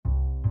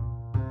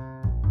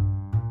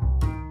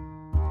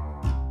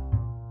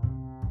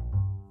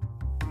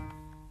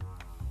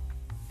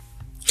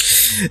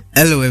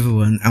Hello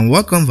everyone and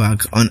welcome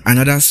back on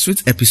another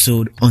sweet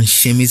episode on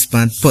Shemi's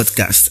Band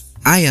Podcast.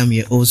 I am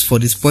your host for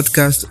this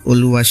podcast,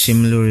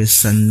 Oluwashemilore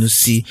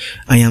Sanusi.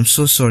 I am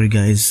so sorry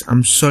guys.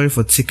 I'm sorry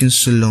for taking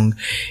so long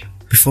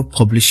before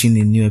publishing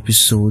a new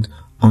episode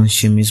on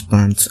Shemi's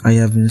Band. I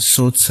have been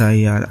so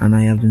tired and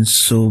I have been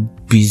so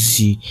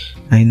busy.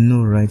 I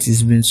know, right?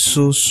 It's been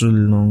so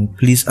long.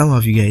 Please, how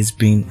have you guys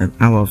been and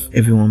how have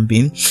everyone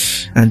been?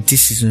 And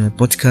this is a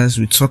podcast.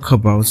 We talk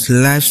about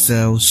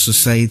lifestyle,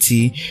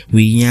 society,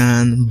 we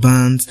yarn,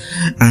 bands,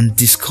 and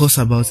discuss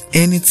about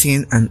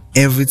anything and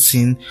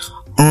everything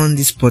on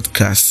this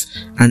podcast.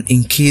 And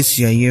in case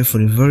you are here for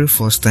the very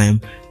first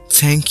time,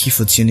 thank you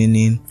for tuning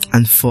in.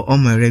 And for all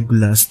my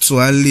regulars,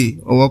 I'm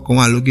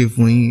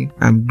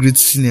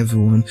greeting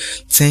everyone.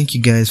 Thank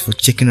you guys for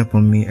checking up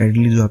on me. I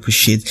really do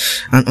appreciate.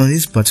 And on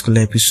this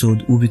particular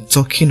episode, we'll be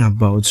talking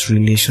about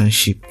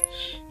relationship.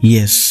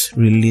 Yes,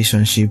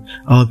 relationship.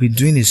 I'll be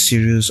doing a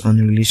series on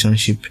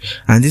relationship,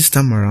 and this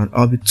time around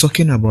I'll be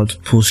talking about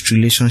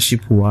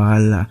post-relationship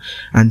wahala.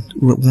 And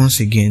once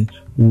again,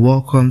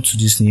 welcome to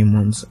this new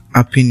month.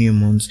 Happy new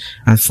month.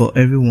 And for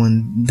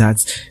everyone that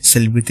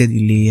celebrated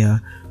Ileya,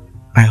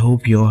 I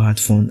hope you all had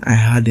fun. I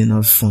had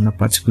enough fun a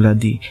particular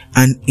day.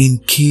 And in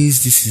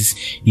case this is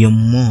your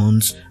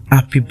month,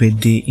 happy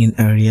birthday in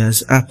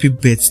arrears, happy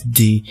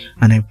birthday.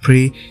 And I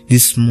pray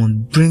this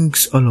month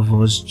brings all of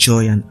us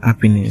joy and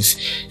happiness.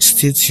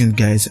 Stay tuned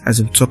guys as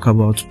we talk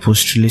about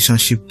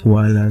post-relationship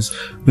wahalas,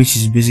 which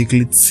is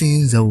basically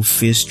things that we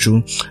face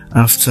through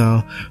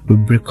after we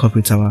break up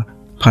with our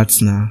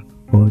partner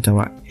or with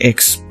our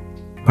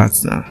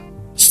ex-partner.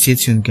 Stay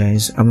tuned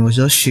guys. I will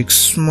just shake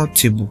small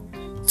table.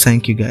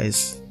 Thank you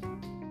guys.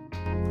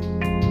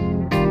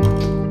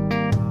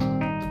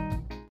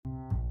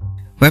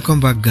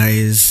 Welcome back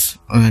guys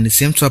on the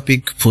same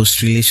topic,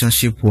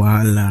 post-relationship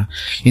wahala.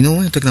 You know,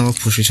 when you're talking about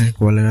post-relationship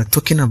wahala, you're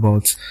talking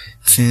about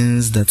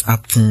things that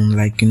happen,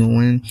 like, you know,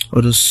 when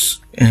all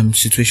those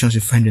situations you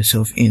find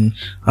yourself in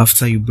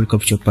after you break up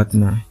with your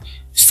partner.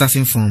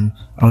 Starting from,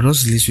 I'll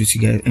just list with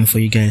you guys and for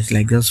you guys,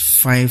 like there's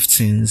 5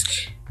 things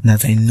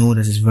that I know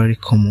that is very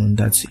common,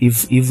 that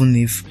even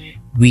if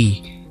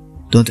we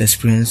don't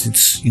experience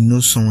it, you know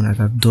someone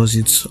that does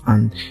it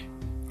and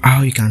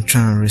how you can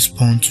try and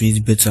respond to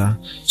it better.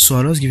 So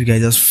I'll just give you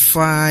guys just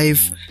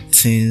 5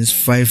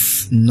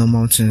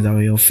 normal things that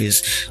we all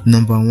face.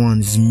 Number 1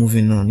 is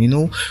moving on. You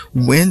know,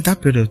 when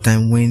that period of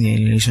time when you're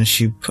in a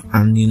relationship,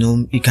 and you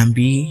know, it can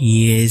be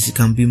years, it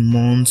can be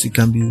months, it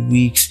can be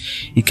weeks,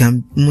 it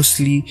can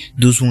mostly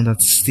those ones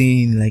that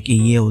stay in like a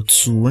year or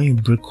 2. When you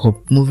break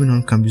up, moving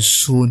on can be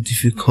so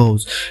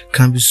difficult,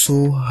 can be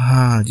so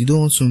hard. You don't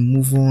want to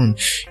move on.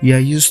 You are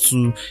used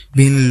to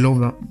being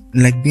loved,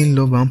 like being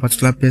loved by one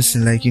particular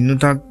person, like, you know,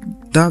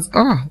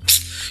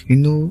 you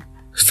know,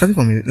 starting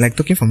from like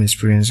talking from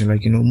experience,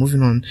 like, you know,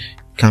 moving on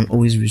can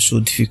always be so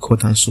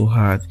difficult and so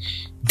hard.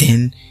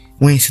 Then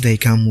when you see that you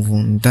can't move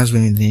on, that's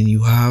when then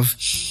you have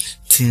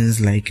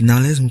things like, now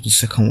let's move to the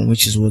second one,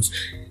 which is what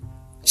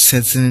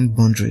setting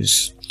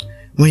boundaries.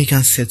 When you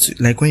can't set,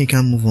 like when you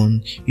can't move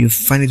on, you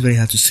find it very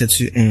hard to set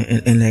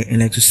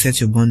and to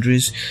set your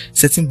boundaries.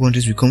 Setting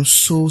boundaries becomes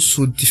so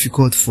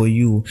difficult for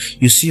you.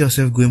 You see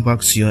yourself going back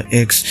to your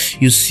ex.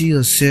 You see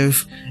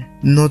yourself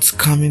not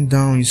calming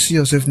down. You see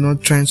yourself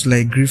not trying to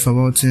like grieve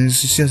about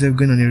things. You see yourself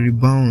going on a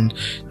rebound,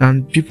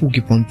 and people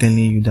keep on telling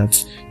you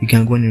that you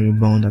can go on a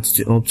rebound. That's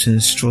the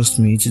options. Trust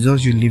me, it's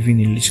just you living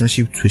in a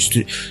relationship to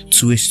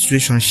a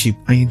situationship,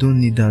 and you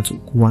don't need that.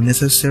 What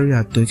necessary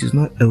at all. It is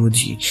not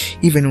healthy.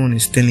 If anyone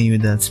is telling you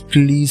that,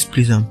 please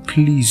and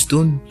please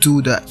don't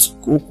do that.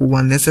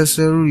 What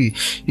necessary.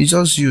 It's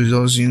just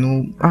you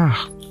know,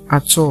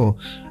 at all.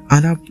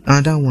 And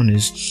that one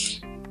is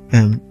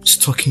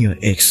stalking your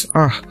ex.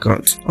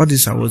 God, all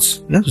these are what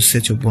you have to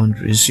set your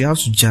boundaries. You have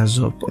to jazz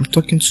up. I'm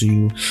talking to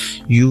you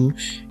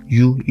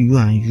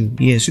and you.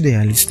 Yes, you they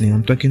are listening.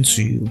 I'm talking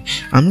to you.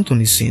 I'm not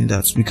only saying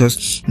that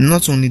because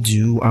not only do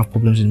you have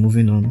problems in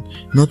moving on,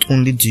 not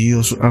only do you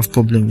also have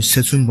problems with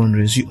setting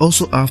boundaries, you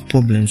also have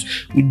problems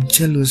with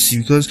jealousy,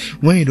 because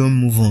when you don't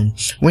move on,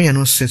 when you're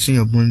not setting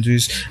your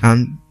boundaries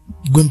and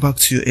going back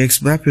to your ex,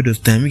 by a period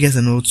of time, you guys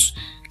are not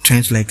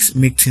trying to like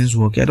make things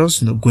work. You're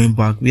just, you know, going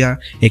back. We are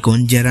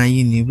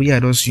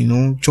just, you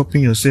know,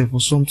 chopping yourself or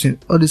something.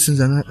 All these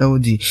things are not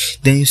healthy.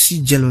 Then you see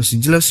jealousy.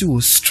 Jealousy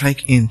will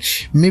strike in.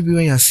 Maybe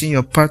when you're seeing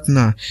your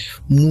partner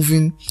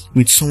moving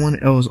with someone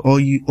else, or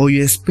you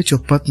expect your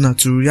partner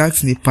to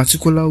react in a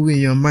particular way in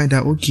your mind,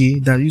 that okay,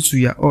 that you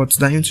two are hot,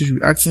 that you two should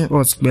be acting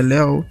hot, it's not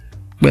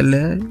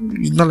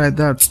like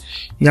that.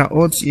 You're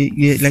hot,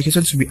 like you're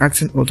trying to be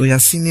acting hot, or you're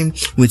seeing him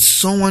with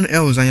someone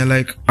else and you're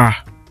like,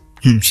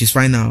 she's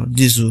fine now.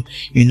 This,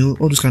 you know,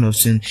 all those kind of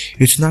things.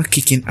 It's not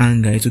kicking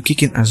anger. It's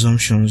kicking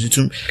assumptions. It's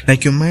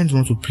like your mind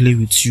wants to play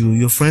with you.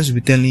 Your friends will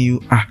be telling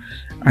you,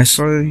 I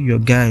saw your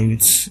guy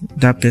with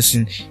that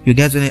person. You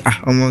get telling,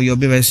 your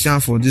baby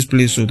stand for this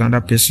place with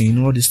that person. You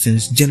know, all these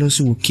things.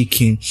 Jealousy will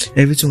kick in.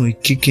 Everything will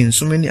kick in.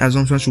 So many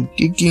assumptions will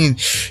kick in.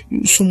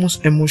 So much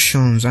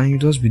emotions, and you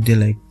just be there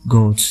like,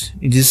 God,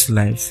 it is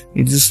life.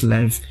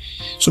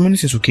 So many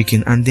things will kick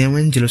in, and then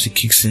when jealousy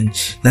kicks in,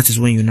 that is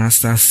when you now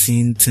start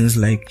seeing things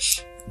like,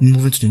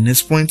 moving to the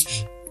next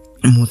point,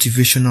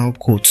 motivational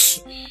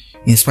quotes.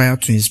 Inspire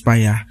to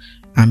inspire.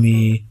 I'm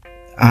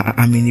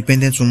an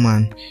independent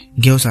woman.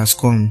 Girls has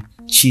come.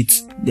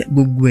 Cheat. Then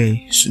you'll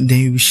be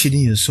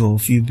shitting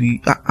yourself. You'll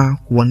be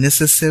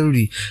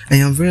unnecessary. I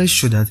am very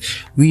sure that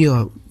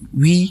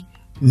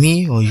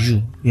me or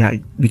you,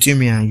 between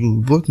me and you,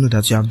 we both know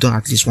that you have done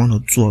at least one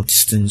or two of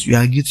these things. We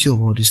are guilty of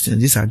all these things.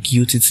 These are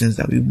guilty things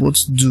that we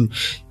both do.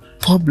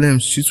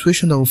 Problems,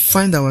 situation that we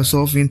find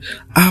ourselves in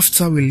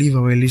after we leave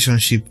our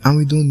relationship, and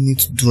we don't need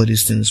to do all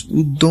these things.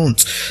 We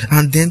don't.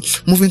 And then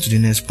moving to the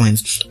next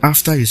point,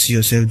 after you see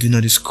yourself doing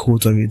all this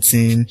quote of a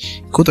thing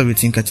can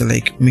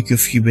like make you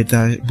feel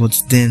better, but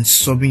then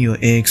sobbing your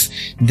ex,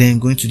 then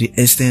going to the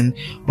extent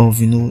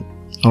of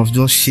of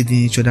just shading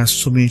each other,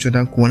 subbing each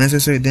other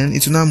unnecessary, then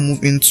it will now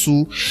move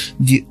into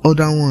the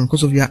other one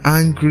because of you're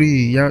angry.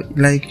 You're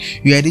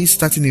already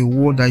starting a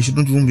war that you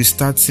shouldn't even be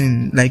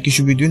starting. Like, you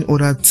should be doing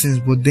other things,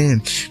 but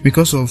then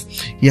because of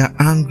you're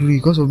angry,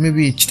 because of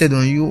maybe he cheated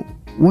on you,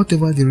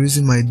 whatever the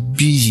reason might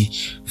be,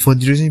 for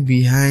the reason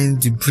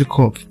behind the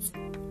breakup,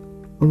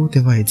 or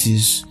whatever it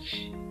is,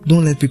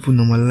 don't let people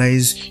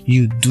normalize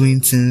you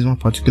doing things one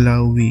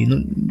particular way.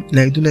 Don't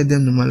let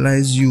them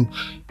normalize you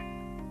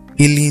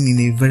healing in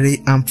a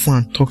very harmful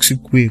and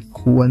toxic way.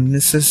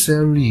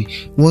 Unnecessary.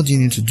 What do you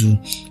need to do?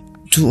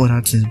 Do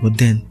other things. But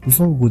then,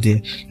 before we go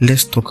there,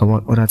 let's talk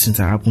about other things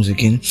that happens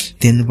again.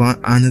 Then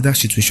another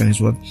situation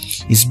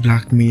is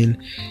blackmail,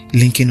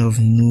 linking of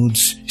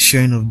nudes,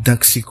 sharing of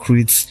dark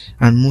secrets,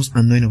 and most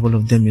annoying of all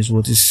of them is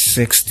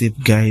sex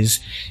tape, guys.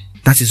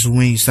 That is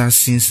when you start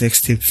seeing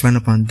sex tape flying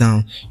up and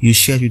down. You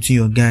share it between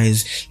your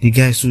guys. The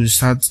guys who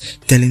start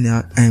telling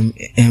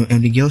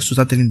the girls to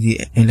start telling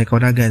the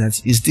other guy that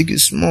his dick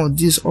is small.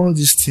 All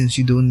these things,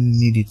 you don't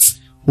need it.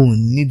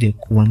 Need it,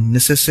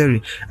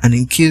 unnecessary. And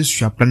in case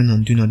you are planning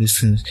on doing all these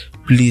things,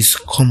 please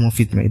come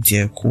off it, my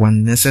dear.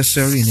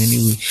 Unnecessary in any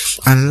way.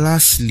 And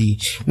lastly,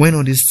 when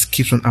all this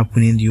keeps on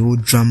happening, the whole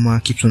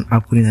drama keeps on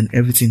happening and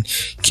everything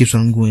keeps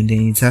on going,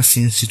 then you start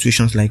seeing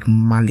situations like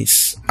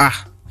malice.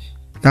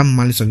 That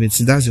malice of it,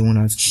 that's the one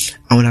that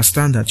I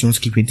understand that you want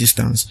to keep a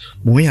distance.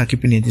 But when you are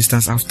keeping a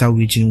distance after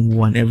waging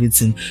war and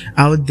everything,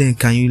 how then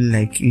can you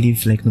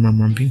live like normal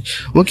man being?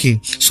 Okay,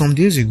 some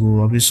days ago,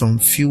 or some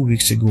few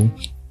weeks ago,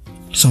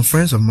 some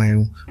friends of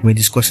mine were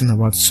discussing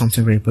about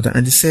something very important,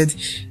 and they said,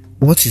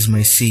 what is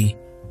my say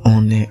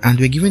on and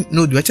they're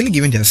actually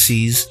giving their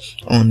says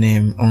on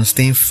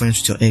staying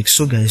friends with your ex.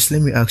 So guys,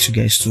 let me ask you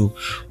guys too,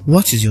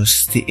 what is your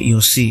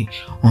say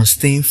on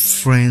staying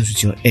friends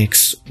with your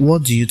ex?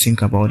 What do you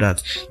think about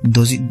that?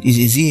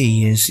 Is it a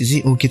yes? Is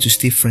it okay to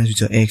stay friends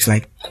with your ex,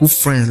 like cool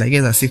friends, like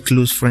guys that say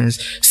close friends,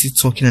 still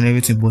talking and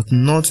everything, but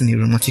not in a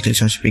romantic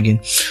relationship again?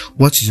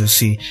 What is your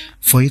say?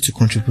 For you to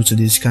contribute to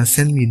this, you can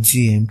send me a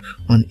DM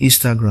on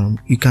Instagram,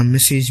 you can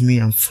message me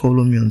and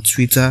follow me on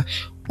Twitter,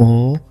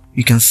 or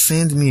you can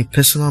send me a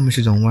personal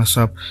message on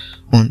WhatsApp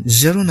on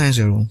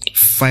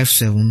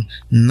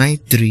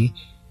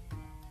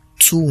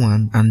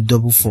 090579321 and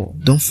 44.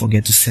 Don't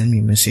forget to send me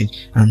a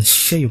message and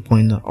share your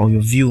point or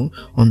your view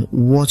on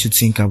what you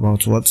think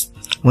about what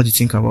you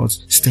think about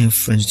staying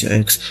friends with your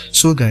ex.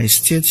 So guys,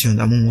 stay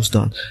tuned. I'm almost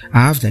done.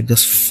 I have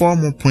just 4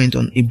 more points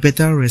on a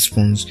better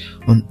response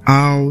on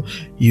how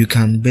you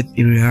can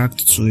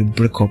react to a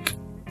breakup.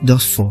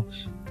 Just 4.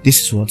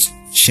 This is what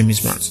shame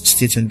is, man.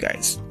 Stay tuned,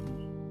 guys.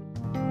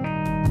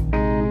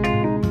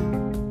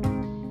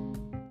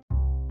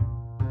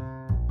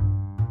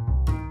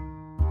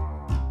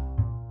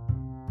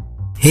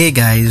 Hey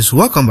guys,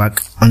 welcome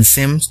back on the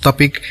same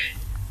topic,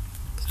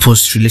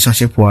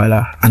 post-relationship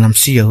wahala, and I'm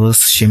still your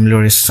host,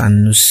 Shemilores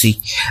Sanusi.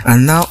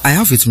 And now I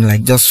have with me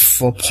just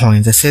 4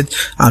 points. I said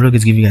I'm not going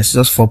to give you guys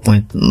just 4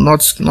 points,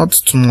 not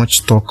too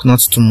much talk, not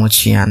too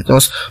much yarn,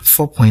 just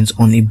 4 points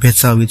on a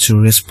better way to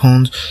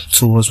respond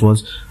towards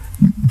what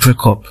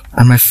breakup.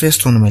 And my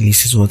first one on my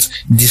list is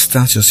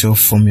distance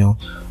yourself from your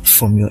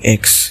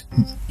ex.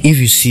 If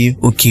you see,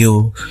 okay,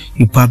 you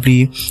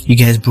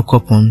guys broke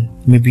up on,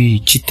 maybe you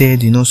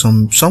cheated,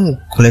 some will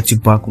collect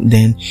it back,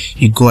 then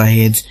you go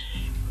ahead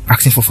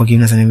asking for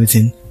forgiveness and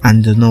everything, and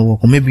it does not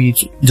work, or maybe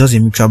it's just a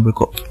mutual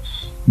breakup.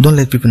 Don't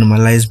let people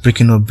normalize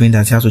breaking up, being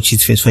that you have to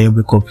cheat first for your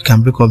breakup. You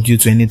can break up due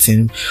to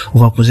anything,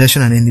 over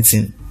possession and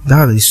anything.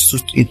 That is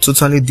a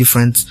totally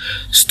different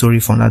story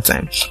from that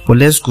time. But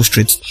let's go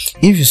straight.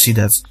 If you see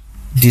that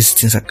these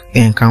things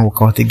can't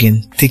work out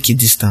again, take a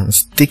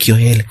distance. Take your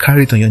hell,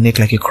 carry it on your neck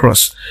like a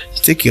cross.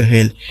 Take your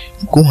hell,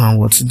 go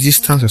and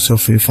distance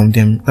yourself away from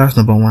them. That's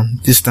number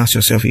 1. Distance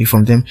yourself away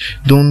from them.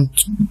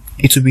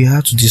 It will be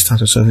hard to distance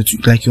yourself.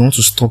 Like you want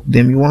to stop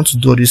them, you want to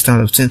do all these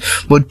kind of things.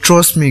 But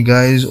trust me,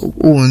 guys, it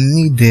will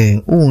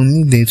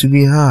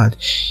be hard.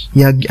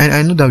 Yeah,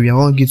 I know that we are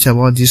all guilty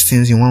about these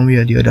things in one way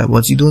or the other,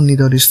 but you don't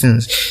need all these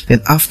things.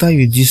 Then after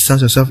you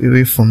distance yourself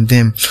away from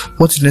them,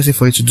 what is necessary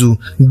for you to do?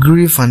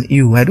 Grief and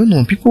heal. I don't know.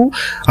 People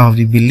have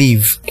the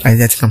belief, I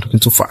think I'm talking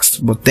too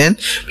fast, but then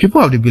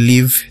people have the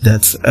belief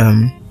that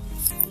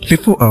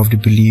People are of the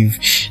belief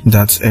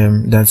that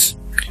that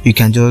you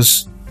can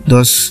just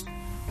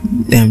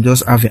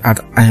have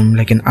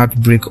like an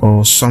outbreak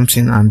or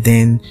something and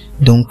then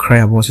don't cry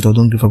about it or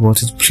don't grieve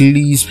about it.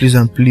 Please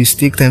and please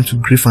take time to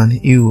grieve and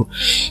heal.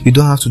 You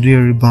don't have to do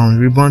a rebound.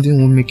 Rebounding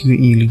won't make you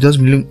ill. You just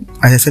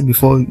as I said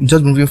before, you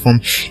just moving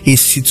from a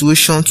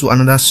situation to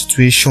another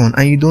situation,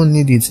 and you don't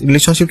need it.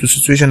 Relationship to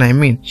situation, I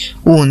mean.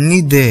 Oh,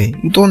 need there.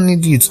 You don't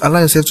need it. Allow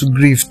yourself to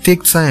grieve.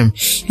 Take time.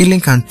 Healing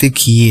can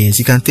take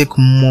years. It can take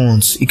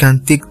months. It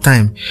can take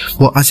time.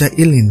 But as you're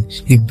healing,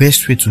 the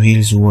best way to heal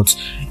is what?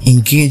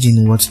 Engage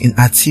in what? In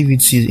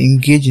activities.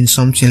 Engage in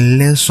something.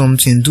 Learn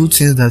something. Do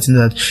things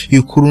that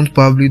you couldn't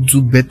probably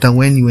do better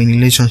when you were in a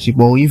relationship,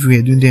 or if you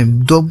were doing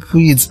them, double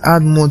it,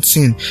 add more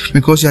thing,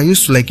 because you are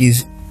used to like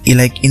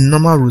a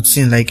normal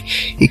routine, like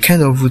a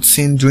kind of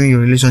routine during your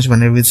relationship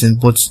and everything.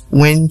 But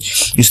when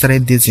you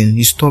started dating,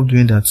 you stopped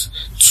doing that.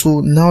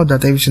 So now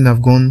that everything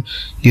have gone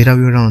the other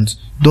way around,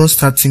 don't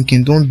start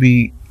thinking, don't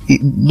be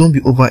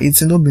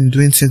overeating, don't be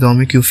doing things that will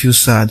make you feel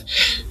sad.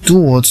 Do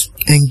what?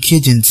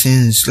 Engage in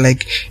things,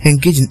 like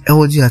engage in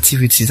healthy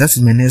activities. That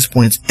is my next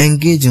point.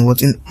 Engage in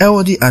what? In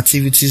healthy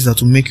activities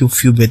that will make you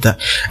feel better.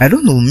 I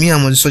don't know, me,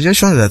 I'm on the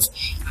suggestion that,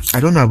 I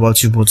don't know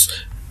about you, but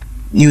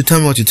you tell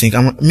me what you think.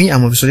 I'm of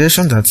the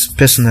suggestion that,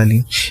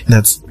 personally,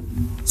 that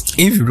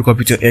if you break up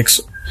with your ex,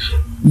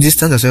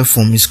 distance yourself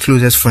from his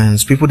closest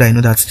friends, people that you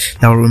know that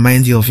will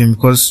remind you of him.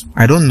 Because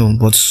I don't know,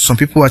 but some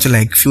people actually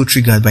like feel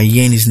triggered by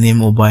hearing his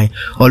name or by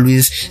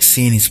always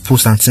seeing his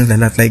posts and things like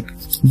that. Like,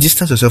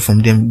 distance yourself from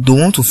them. Don't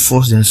want to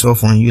force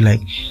themselves on you,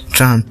 like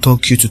try and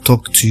talk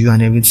to you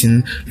and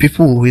everything.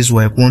 People always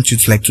want you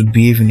to like to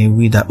behave in a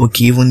way that,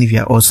 okay, even if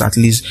you're us, at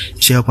least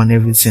cheer up and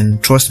everything.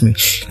 Trust me,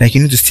 like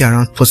you need to stay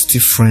around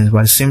positive friends, but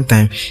at the same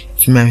time,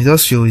 you might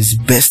just feel it's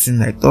best thing,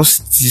 like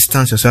just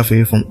distance yourself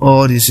away from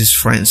all these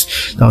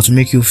friends that will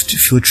make you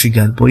feel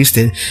triggered. But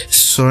instead,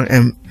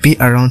 be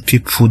around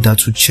people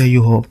that will cheer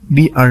you up.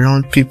 Be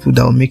around people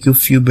that will make you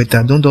feel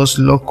better. Don't just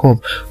lock up.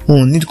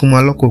 Oh, need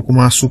kuma lock up,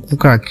 kuma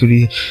sukuka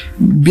akiri.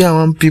 Be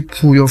around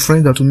people, your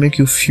friends, that will make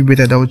you feel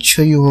better, that will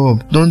cheer you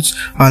up. Don't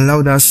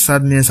allow that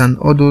sadness and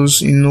all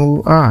those,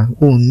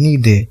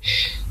 need it.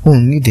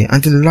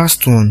 And the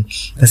last one,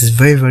 that is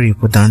very, very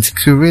important,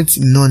 create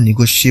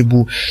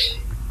non-negotiable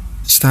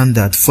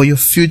standard for your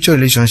future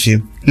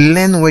relationship.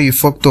 Learn where you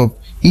fucked up.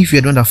 If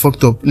you're the one that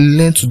fucked up,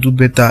 learn to do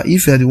better.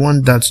 If you're the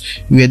one that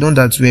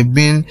we're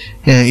being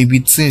in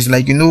between,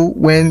 like,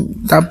 when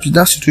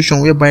that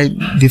situation whereby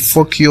they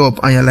fuck you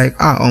up and you're like,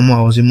 I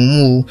was a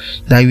mumu,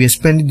 that you were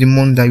spending the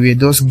money that you were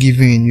just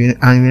giving,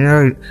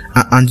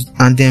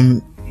 and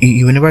then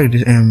you were never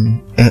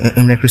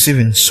like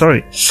receiving.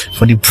 Sorry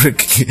for the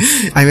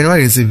break. I were never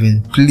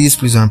receiving.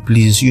 Please and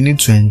please, you need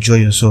to enjoy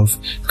yourself.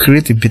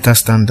 Create a better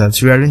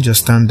standard. Rearrange your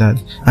standard.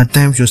 At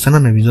times your standard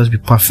may just be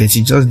perfect.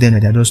 It's just then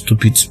that they're just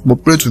stupid.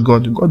 But pray to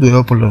God. God will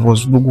help all of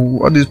us.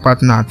 All these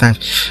partners at times,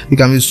 it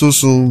can be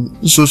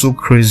so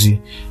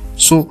crazy.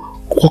 So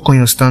work on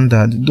your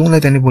standard. Don't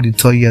let anybody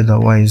tell you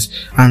otherwise.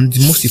 And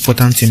the most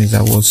important thing is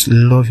that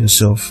love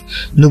yourself.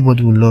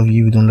 Nobody will love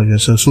you if you don't love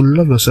yourself. So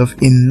love yourself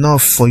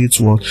enough for you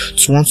to want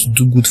to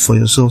do good for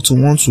yourself, to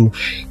want to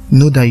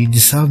know that you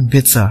deserve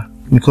better.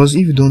 Because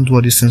if you don't do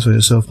all these things for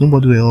yourself,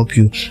 nobody will help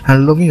you.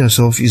 And loving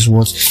yourself is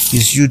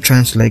you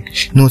trying to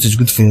know what is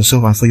good for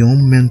yourself and for your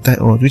own mental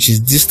health, which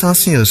is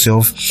distancing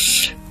yourself,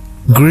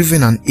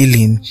 grieving and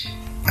healing,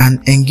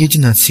 and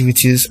engaging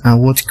activities,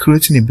 and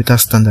creating a better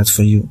standard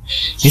for you.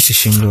 This is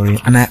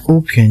Shimlori, and I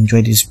hope you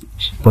enjoyed this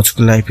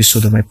particular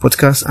episode of my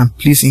podcast. And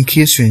please, in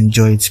case you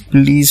enjoy it,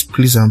 please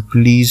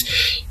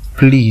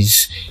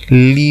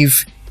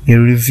leave a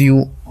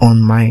review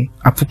on my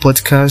Apple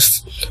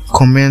Podcast,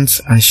 comment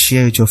and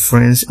share with your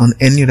friends on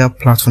any other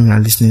platform you are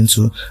listening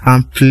to.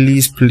 And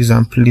please,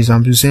 I'm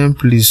saying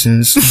please,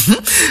 since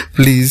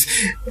please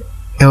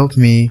help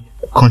me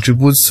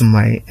contribute to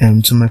my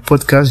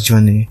podcast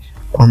journey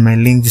on my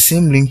link, the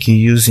same link you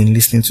use in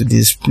listening to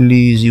this.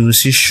 Please, you will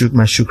see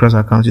my Shukras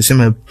account, you see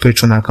my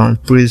Patreon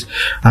account. Please,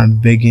 I'm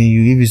begging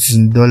you, if it's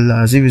in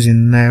dollars, if it's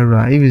in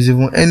naira, if it's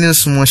even any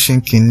small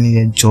shinking in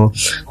your job,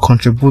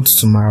 contribute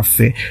to my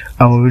affair.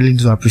 I will really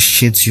do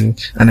appreciate you,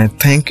 and I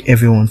thank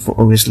everyone for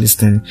always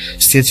listening.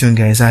 Stay tuned,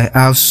 guys. I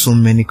have so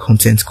many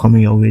content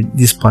coming your way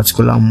this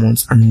particular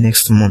month and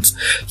next month.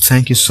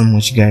 Thank you so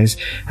much, guys,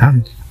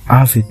 and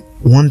have a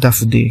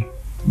wonderful day.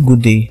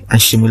 Good day, and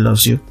Shimi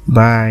loves you.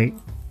 Bye.